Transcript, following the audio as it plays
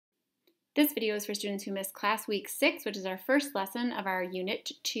This video is for students who missed class week 6, which is our first lesson of our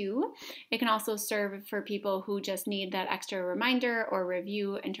unit 2. It can also serve for people who just need that extra reminder or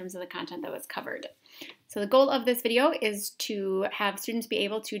review in terms of the content that was covered. So the goal of this video is to have students be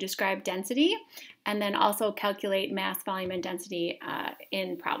able to describe density and then also calculate mass, volume, and density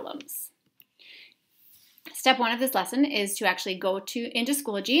in problems. Step 1 of this lesson is to actually go into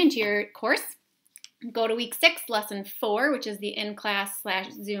Schoology, into your course. Go to week 6, lesson 4, which is the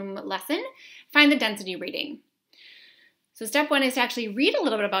in-class/Zoom lesson. Find the density reading. So step 1 is to actually read a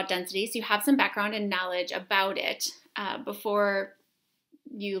little bit about density so you have some background and knowledge about it before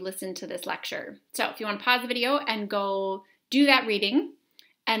you listen to this lecture. So if you want to pause the video and go do that reading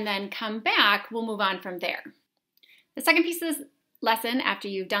and then come back, we'll move on from there. The second piece of this lesson, after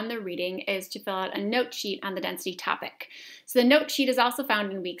you've done the reading, is to fill out a note sheet on the density topic. So the note sheet is also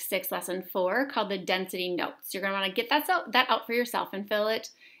found in week 6, lesson 4, called the density notes. You're going to want to get that out for yourself and fill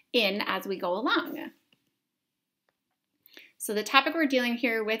it in as we go along. So the topic we're dealing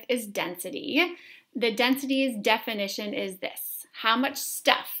here with is density. The density's definition is this: how much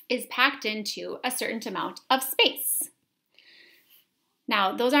stuff is packed into a certain amount of space.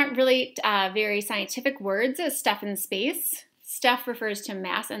 Now, those aren't really very scientific words, stuff and space. Stuff refers to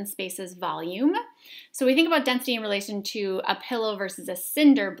mass and space as volume. So we think about density in relation to a pillow versus a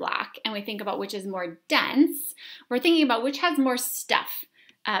cinder block, and we think about which is more dense. We're thinking about which has more stuff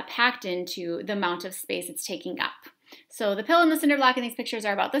packed into the amount of space it's taking up. So the pillow and the cinder block in these pictures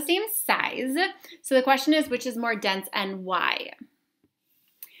are about the same size. So the question is, which is more dense and why?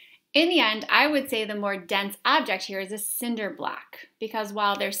 In the end, I would say the more dense object here is a cinder block, because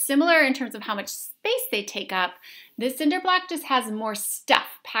while they're similar in terms of how much space they take up, this cinder block just has more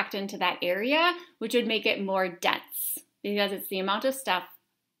stuff packed into that area, which would make it more dense, because it's the amount of stuff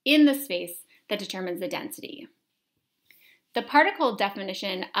in the space that determines the density. The particle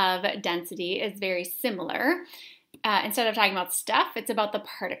definition of density is very similar. Instead of talking about stuff, it's about the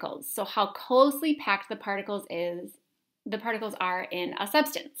particles. So how closely packed the particles are in a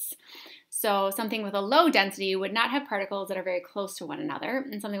substance. So something with a low density would not have particles that are very close to one another,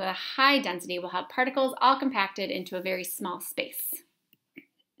 and something with a high density will have particles all compacted into a very small space.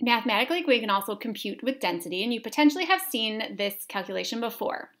 Mathematically, we can also compute with density, and you potentially have seen this calculation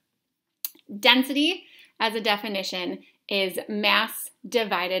before. Density, as a definition, is mass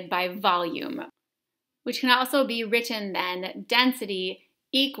divided by volume, which can also be written then density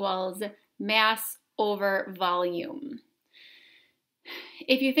equals mass over volume.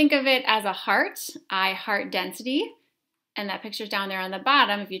 If you think of it as a heart, I heart density, and that picture's down there on the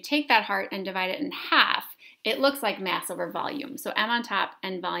bottom. If you take that heart and divide it in half, it looks like mass over volume. So M on top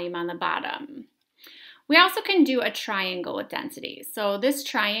and volume on the bottom. We also can do a triangle with density. So this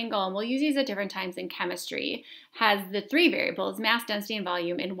triangle, and we'll use these at different times in chemistry, has the 3 variables, mass, density, and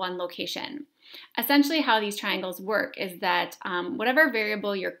volume, in one location. Essentially how these triangles work is that whatever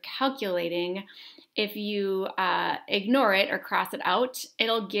variable you're calculating, if you ignore it or cross it out,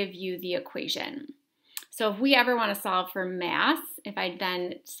 it'll give you the equation. So if we ever want to solve for mass, if I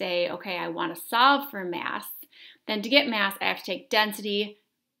then say, okay, I want to solve for mass, then to get mass, I have to take density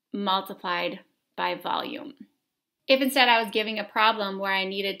multiplied by volume. If instead I was giving a problem where I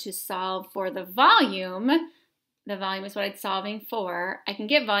needed to solve for the volume is what I'm solving for, I can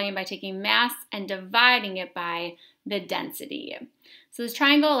get volume by taking mass and dividing it by the density. So this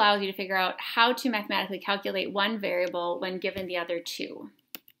triangle allows you to figure out how to mathematically calculate one variable when given the other 2.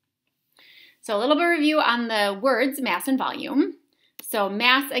 So a little bit of review on the words mass and volume. So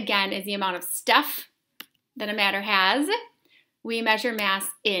mass, again, is the amount of stuff that a matter has. We measure mass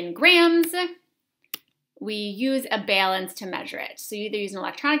in grams. We use a balance to measure it. So you either use an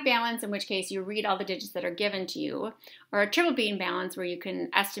electronic balance, in which case you read all the digits that are given to you, or a triple beam balance where you can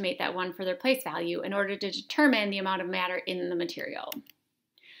estimate that one further place value in order to determine the amount of matter in the material.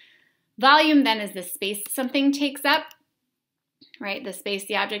 Volume then is the space something takes up, right? The space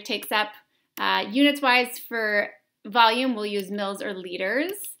the object takes up. Units-wise for volume, we'll use mils or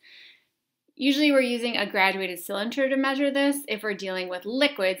liters. Usually we're using a graduated cylinder to measure this if we're dealing with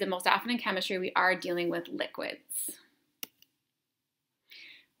liquids, and most often in chemistry we are dealing with liquids.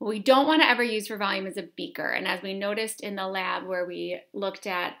 What we don't want to ever use for volume is a beaker, and as we noticed in the lab where we looked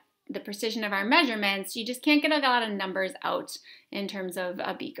at the precision of our measurements, you just can't get a lot of numbers out in terms of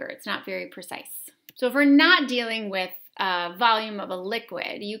a beaker. It's not very precise. So if we're not dealing with volume of a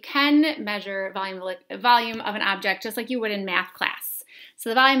liquid, you can measure volume of an object just like you would in math class. So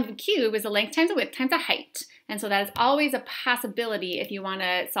the volume of a cube is the length times the width times the height. And so that is always a possibility if you want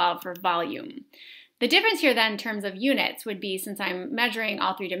to solve for volume. The difference here then in terms of units would be, since I'm measuring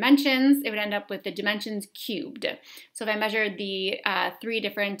all 3 dimensions, it would end up with the dimensions cubed. So if I measured the 3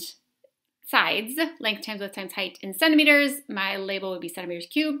 different sides, length times width times height in centimeters, my label would be centimeters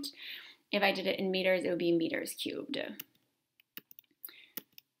cubed. If I did it in meters, it would be meters cubed.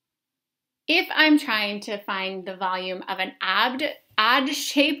 If I'm trying to find the volume of an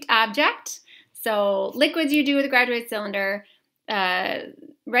odd-shaped object, so liquids you do with a graduated cylinder,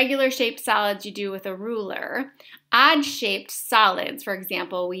 regular shaped solids you do with a ruler, odd-shaped solids, for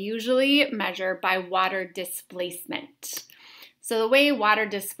example, we usually measure by water displacement. So the way water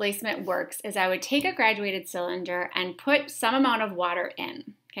displacement works is I would take a graduated cylinder and put some amount of water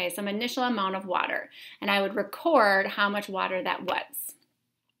in, okay, some initial amount of water, and I would record how much water that was.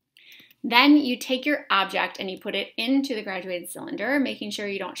 Then you take your object and you put it into the graduated cylinder, making sure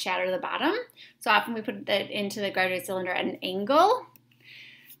you don't shatter the bottom. So often we put it into the graduated cylinder at an angle.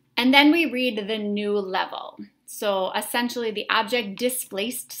 And then we read the new level. So essentially the object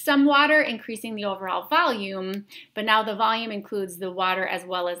displaced some water, increasing the overall volume, but now the volume includes the water as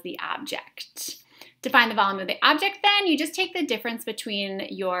well as the object. To find the volume of the object then, you just take the difference between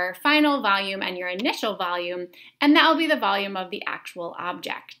your final volume and your initial volume, and that will be the volume of the actual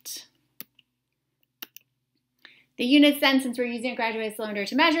object. The units then, since we're using a graduated cylinder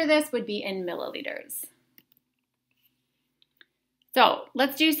to measure this, would be in milliliters. So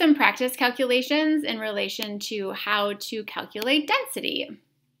let's do some practice calculations in relation to how to calculate density.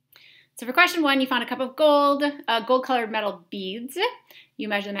 So for question 1, you found a cup of gold-colored metal beads. You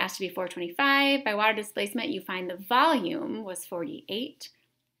measure the mass to be 425. By water displacement, you find the volume was 48.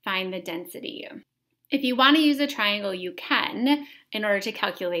 Find the density. If you want to use a triangle, you can in order to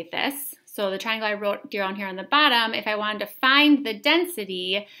calculate this. So the triangle I wrote down here on the bottom, if I wanted to find the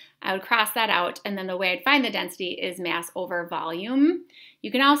density, I would cross that out, and then the way I'd find the density is mass over volume. You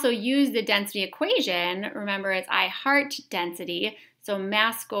can also use the density equation. Remember, it's I heart density, so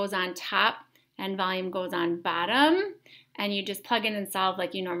mass goes on top and volume goes on bottom, and you just plug in and solve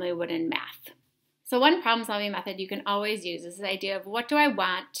like you normally would in math. So one problem-solving method you can always use is this idea of what do I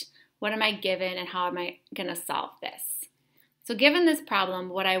want, what am I given, and how am I going to solve this? So given this problem,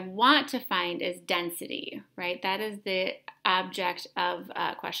 what I want to find is density, right? That is the object of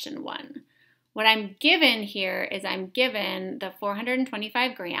question 1. What I'm given here is I'm given the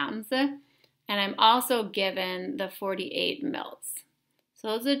 425 grams, and I'm also given the 48 mils. So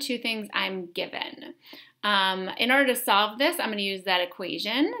those are the two things I'm given. In order to solve this, I'm going to use that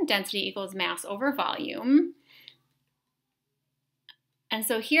equation, density equals mass over volume. And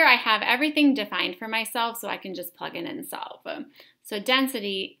so here I have everything defined for myself, so I can just plug in and solve. So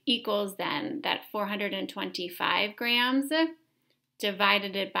density equals then that 425 grams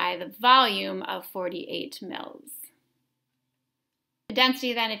divided it by the volume of 48 mils. The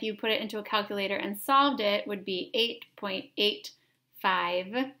density then, if you put it into a calculator and solved it, would be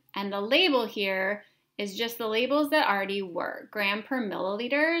 8.85. And the label here is just the labels that already were, gram per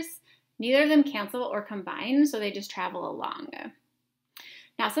milliliters. Neither of them cancel or combine, so they just travel along.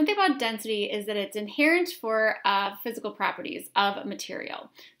 Now, something about density is that it's inherent for physical properties of a material.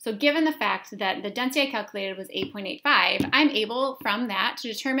 So given the fact that the density I calculated was 8.85, I'm able from that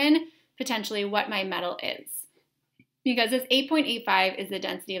to determine potentially what my metal is. Because this 8.85 is the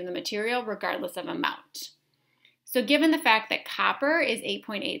density of the material regardless of amount. So given the fact that copper is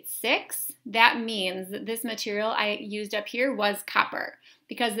 8.86, that means that this material I used up here was copper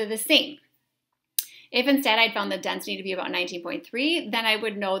because they're the same. If instead I'd found the density to be about 19.3, then I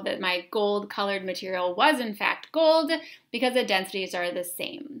would know that my gold-colored material was in fact gold because the densities are the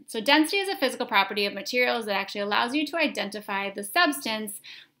same. So density is a physical property of materials that actually allows you to identify the substance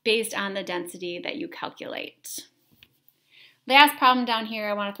based on the density that you calculate. Last problem down here,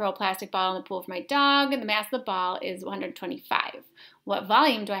 I want to throw a plastic ball in the pool for my dog. The mass of the ball is 125. What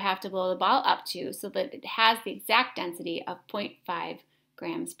volume do I have to blow the ball up to so that it has the exact density of 0.5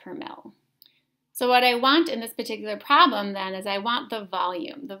 grams per mil? So what I want in this particular problem then is I want the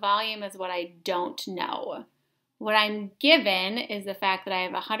volume. The volume is what I don't know. What I'm given is the fact that I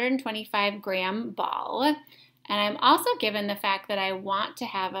have a 125 gram ball, and I'm also given the fact that I want to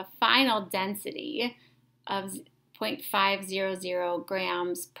have a final density of 0.500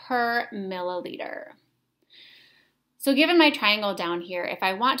 grams per milliliter. So given my triangle down here, if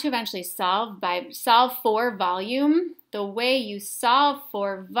I want to eventually solve for volume, the way you solve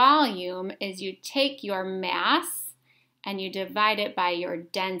for volume is you take your mass and you divide it by your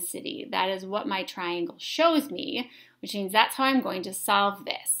density. That is what my triangle shows me, which means that's how I'm going to solve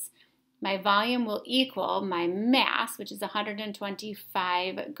this. My volume will equal my mass, which is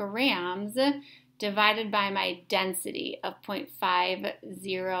 125 grams, divided by my density of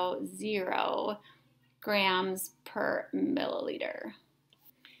 0.500 grams per milliliter.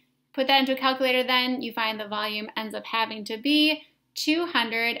 Put that into a calculator then, you find the volume ends up having to be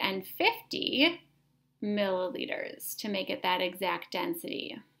 250 milliliters to make it that exact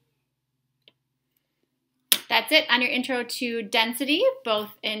density. That's it on your intro to density, both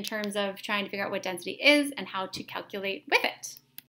in terms of trying to figure out what density is and how to calculate with it.